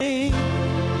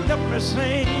Help me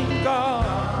sing,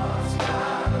 God's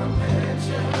got a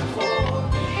mansion for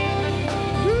me.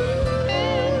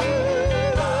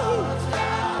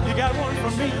 You got one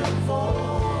for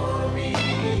me.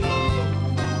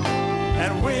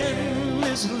 And when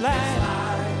this life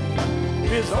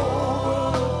is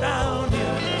over down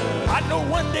here, I know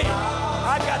one day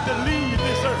I got to leave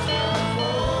this earth.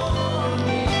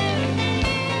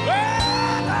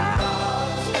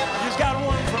 He's got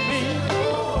one for me,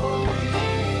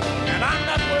 and I'm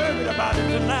not worried about it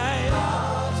tonight.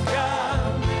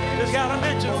 He's got a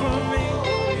mention for me.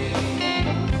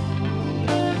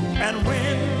 And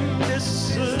when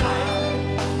this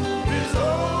life is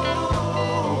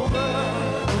over,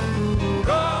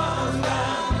 God's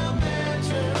got a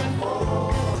mention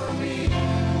for me.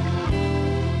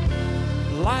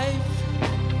 Life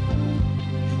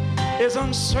is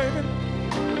uncertain,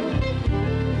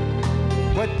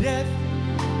 but death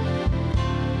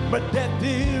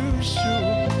is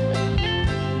sure.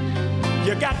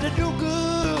 You got to do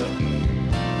good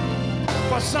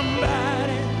for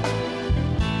somebody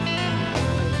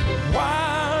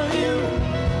while you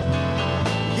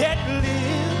yet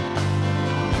live.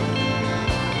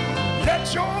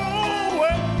 Let your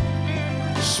work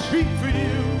speak for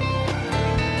you,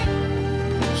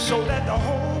 so that the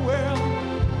whole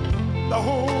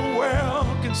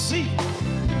world can see.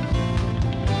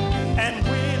 And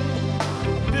when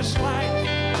this life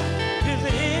is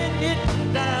ended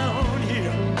down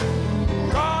here,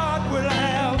 God will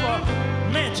have a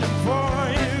mansion for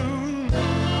you.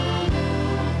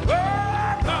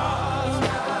 Oh, God's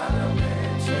got a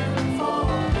mansion for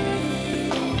me.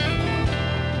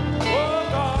 Oh,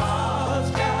 God's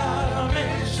got a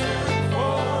mansion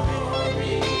for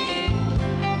me.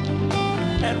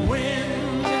 And when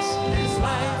this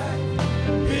life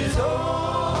is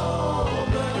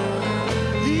over,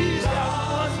 He's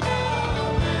got a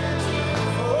mansion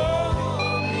for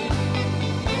me.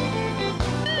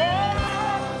 Oh,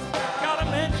 got a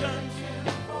mansion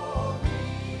for me.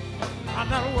 I'm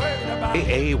not worried about it.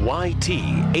 AAYT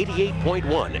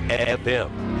 88.1 FM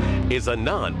is a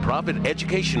non-profit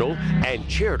educational and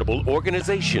charitable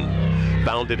organization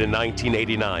founded in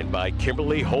 1989 by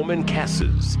Kimberly Holman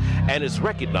Cassis and is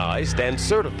recognized and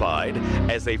certified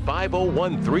as a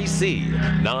 5013C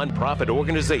nonprofit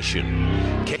organization.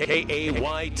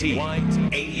 KAYT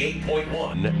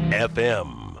 88.1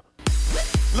 FM.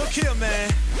 Look here,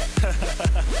 man.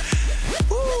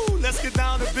 Woo, let's get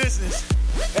down to business.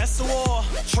 SOR,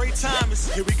 Trey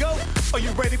Thomas, here we go. Are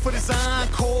you ready for this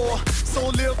encore? So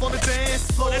live on the dance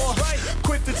floor. That's right.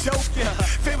 Quit the joking.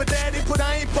 Favorite daddy, but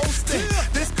I ain't posting.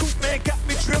 This coupe man got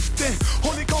me drifting.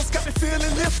 Holy Ghost got me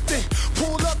feeling lifted.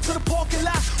 Pull up to the parking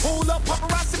lot. Hold up,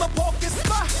 paparazzi, my parking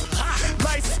spot.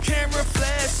 Lights, camera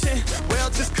flashing. Well,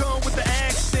 just come with the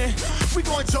action. We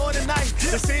gon' enjoy the night.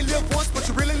 They say live once, but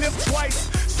you really live twice.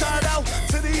 Shout out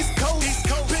to the East Coast.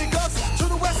 Big ups to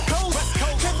the West Coast.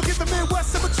 Can't forget the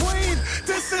Midwest in between.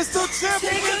 This is the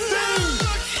champion. Take a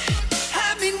look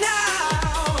at me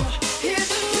now. Hear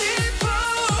the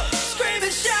people scream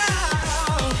and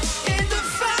shout. In the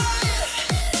fire,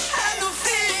 have no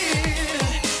fear.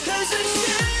 'Cause the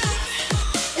champ,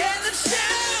 yeah, the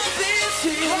champ is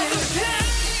here. Hold the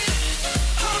pain,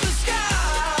 hold the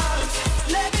scars.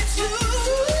 Let me to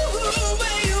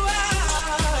where you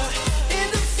are. In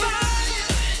the fire,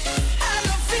 have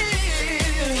no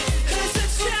fear. 'Cause the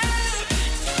champ,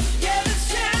 yeah, the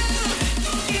champ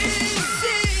is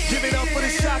here. Give it up for the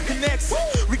Shop Connects.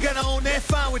 We got to own that,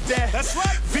 fine with that. That's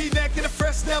right. V-neck in a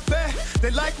fresh snap back.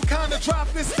 They like what kind of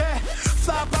drop is that.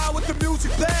 Fly by with the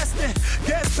music blasting.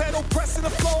 Gas pedal pressing the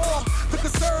floor. The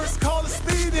concerns call it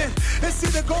speeding. It's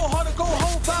either go hard or go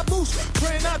home. Five loose.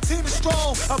 Train our team is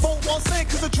strong. I won't sing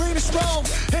 'cause the dream is strong.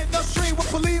 Hitting upstream with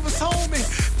believers, homie.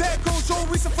 There goes your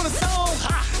reason for the song.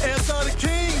 Heirs of the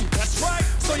king. That's right.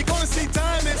 So you're gonna see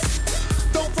diamonds.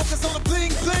 Don't focus on the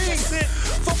bling bling.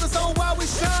 Focus on why we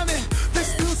shining. This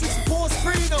music supports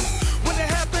freedom. When it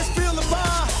happens, feel the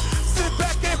vibe. Sit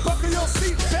back and buckle your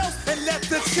seatbelt and let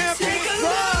the champion Take a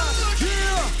ride. look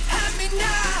Yeah. at me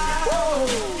now. Whoa.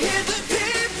 Hear the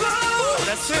people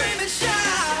That's it. scream and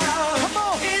shout. Come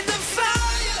on. In the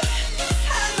fire,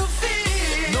 have no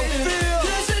fear. No fear.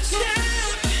 'Cause the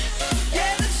champ,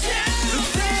 yeah, the champ is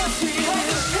here. Hold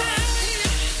the pain,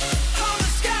 hold the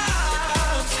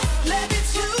scars. Let me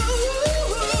to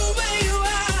where you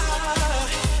are.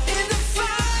 In the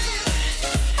fire,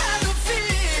 have no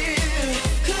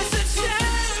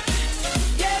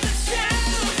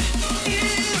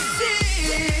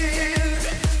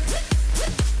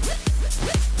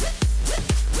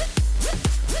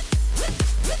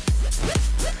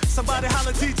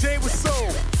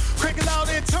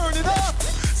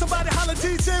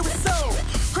DJ with soul.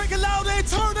 Crank it loud and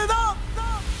turn it up.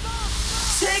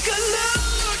 Take a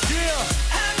look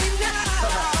Yeah. at me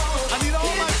now. I need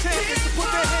all my champions to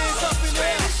put their hands up in the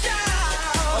air.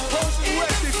 Opposing who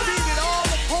has defeated all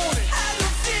opponents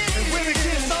and win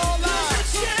against all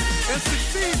odds and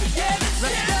succeeded.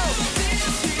 Let's go.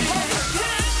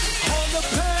 Hold the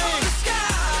pain.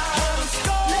 Hold the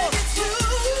score.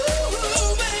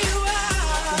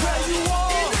 Where you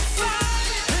are.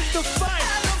 In the fight.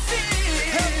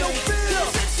 Have no fear.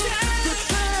 The champ. The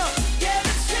champ.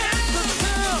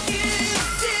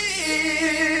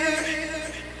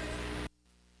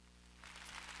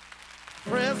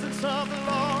 Presence of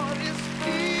the Lord is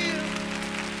here.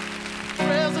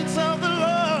 Presence of the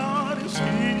Lord is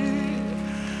here.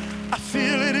 I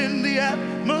feel it in the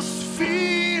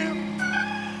atmosphere.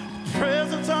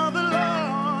 Presence of the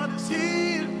Lord is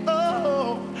here.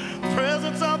 Oh,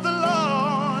 presence of the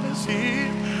Lord is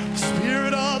here.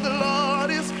 Spirit of the Lord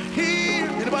is here.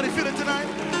 Anybody feel it tonight?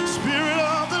 Spirit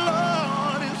of the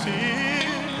Lord is here.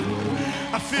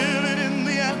 I feel it in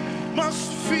the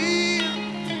atmosphere.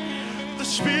 The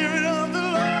Spirit of the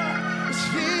Lord is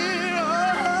here.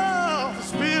 Oh, the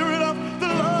Spirit of the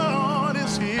Lord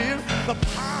is here. The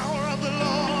power of the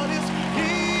Lord is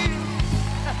here.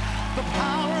 The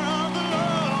power of the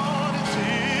Lord is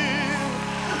here.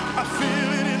 I feel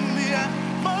it in the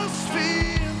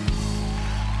atmosphere.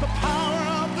 The power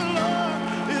of the Lord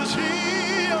is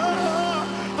here.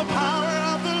 The power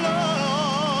of the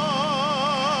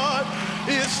Lord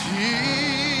is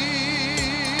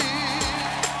here.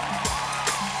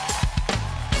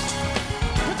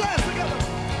 Put your hands together.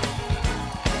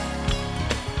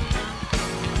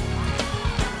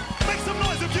 Make some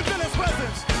noise if you feel His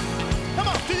presence. Come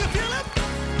on, do you feel it?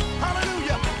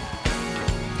 Hallelujah.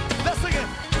 Let's sing it.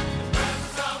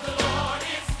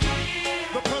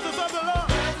 The presence of the Lord.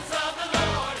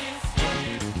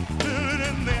 Feel it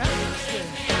in the atmosphere.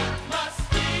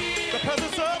 The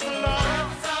presence of the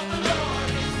Lord.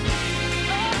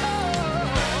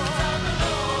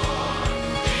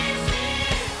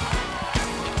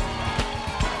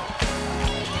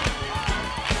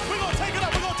 We're gonna take it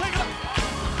up. We're gonna take it up.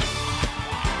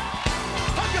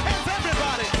 Clap your hands,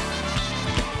 everybody.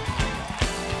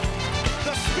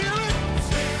 The Spirit.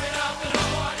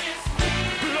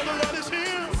 Spirit of the Lord is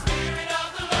here.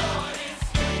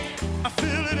 I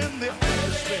feel it in the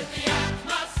atmosphere.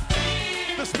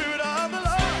 The Spirit of the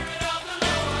Lord.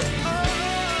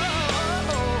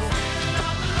 Oh.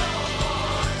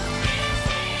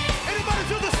 Anybody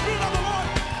feel the Spirit of the Lord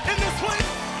in this place?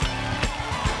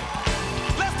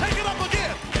 Let's take it up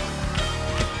again.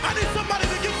 I need somebody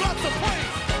to give God some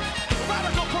praise.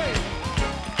 Radical praise.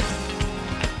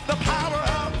 The power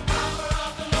of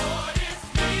the Lord is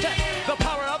here. The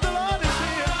power of the Lord is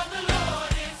here.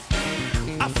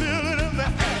 I feel it in the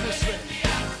atmosphere.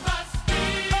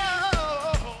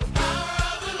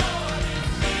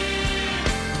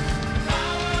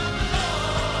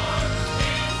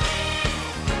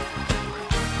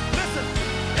 Listen,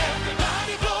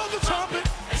 everybody blow the trumpet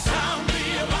and sound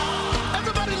the alarm.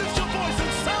 Everybody lift your voice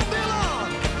and sound the alarm.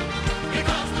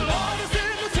 Because the Lord is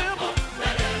in the temple.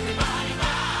 Let everybody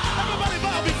bow. Everybody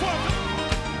bow before Him.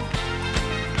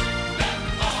 Let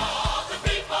all the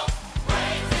people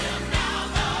praise Him now.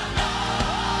 The Lord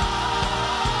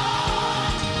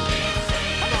is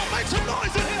here. Come on, make some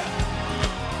noise in here.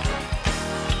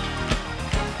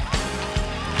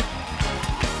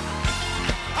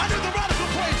 I need the radical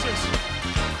praises.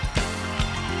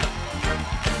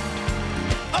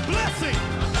 A blessing.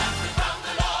 From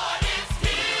the Lord is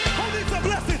here. Who needs a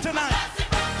blessing tonight?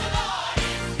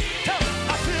 Tell me,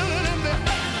 I feel it in the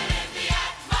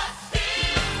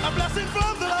atmosphere. A blessing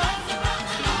from the Lord.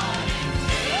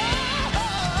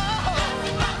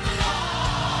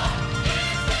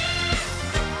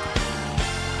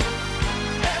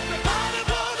 Everybody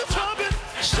blow the trumpet,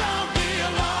 sound the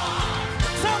alarm.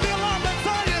 Sound the alarm that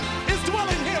Zion is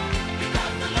dwelling here.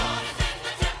 Because the Lord is in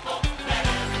the temple, let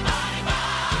everybody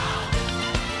bow.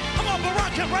 Come on,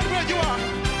 Barack, right where you are.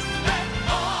 Let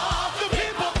all the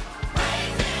people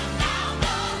praise Him now.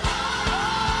 The Lord.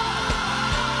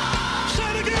 Say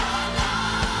it again.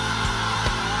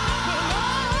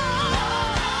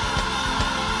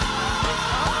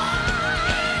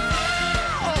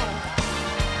 Oh,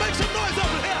 make some noise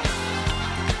over here.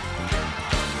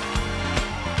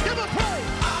 Give Him praise.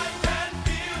 I can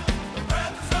feel the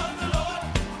presence of the Lord,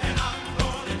 and I'm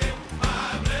gonna get my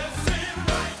blessing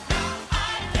right now.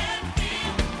 I can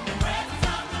feel the presence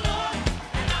of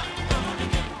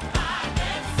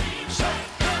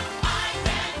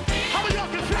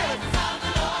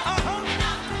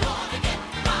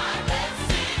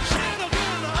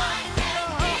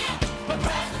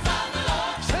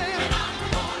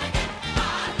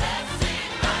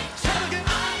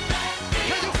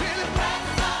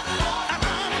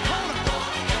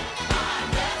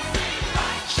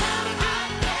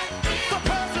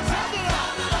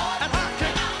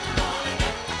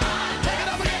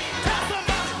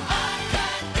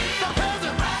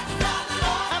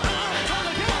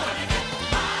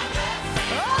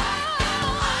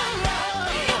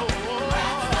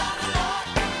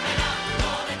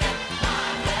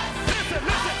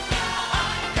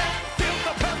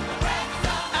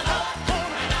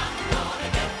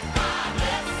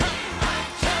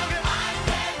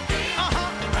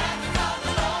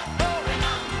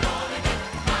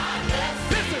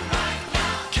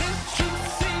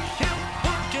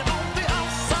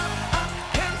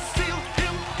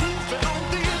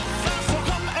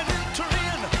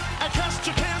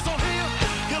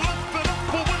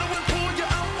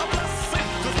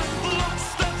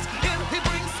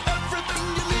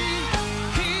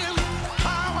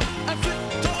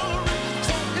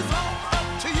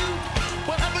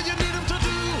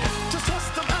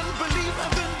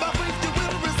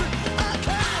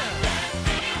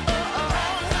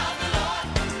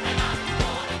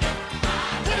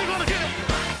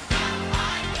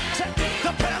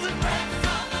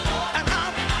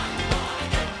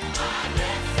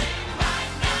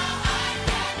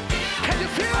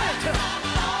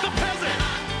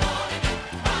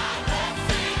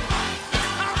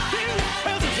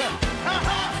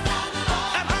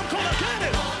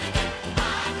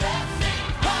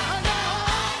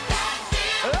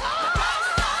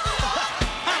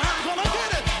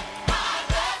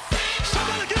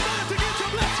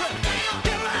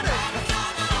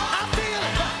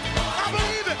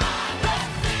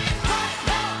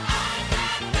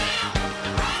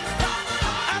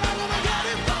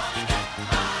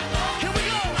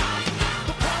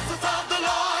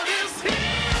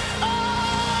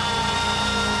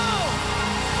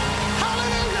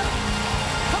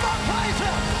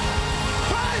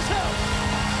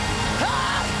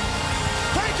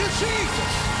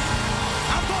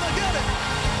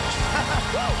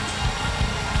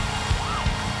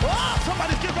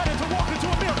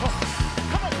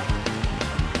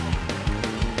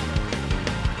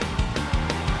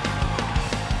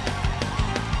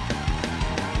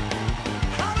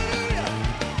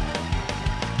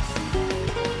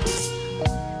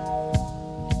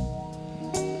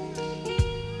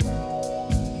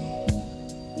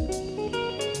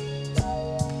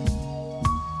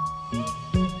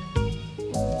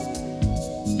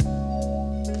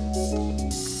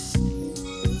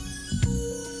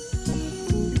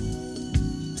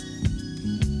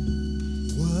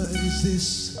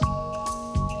This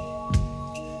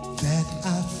that I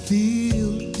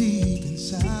feel deep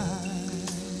inside,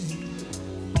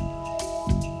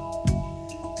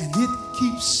 and it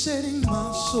keeps setting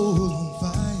my soul on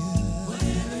fire.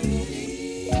 Whatever it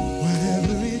is,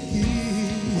 whatever it is,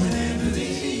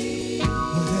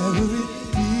 whatever it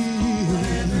is,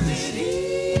 whatever it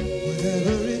is,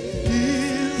 whatever it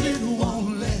is, it won't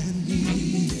let me.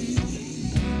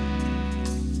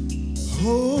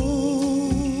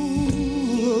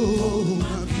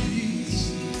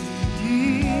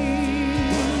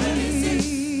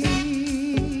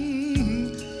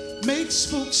 Makes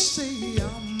folks say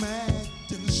I'm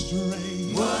acting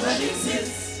strange. What is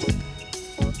this?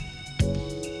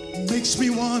 Makes me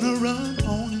wanna run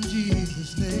on in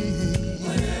Jesus' name.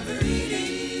 Whatever it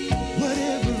is,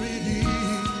 whatever it is,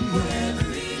 whatever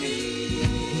it is,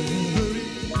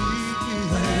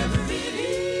 whatever it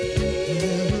is,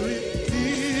 whatever it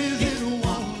is, it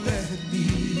won't let me.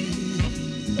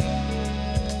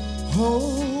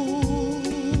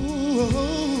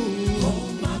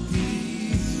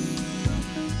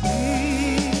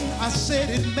 I said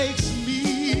it makes me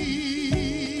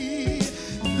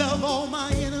love all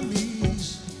my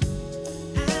enemies.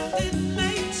 And it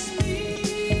makes me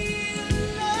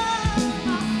love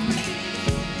my enemies.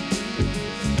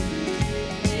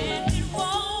 And it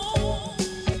won't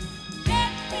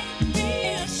let me be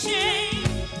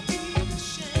ashamed.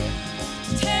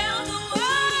 Tell the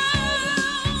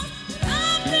world that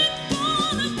I've been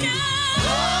born again.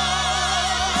 Oh,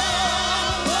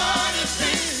 what is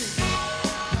this?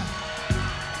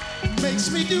 Makes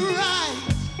me do right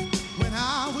when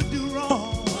I would do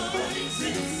wrong. What is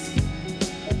this?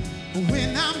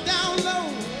 When I'm down low,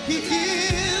 he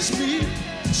gives me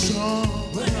a song.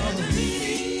 Whatever it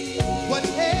is,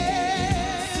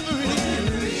 whatever it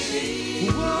is,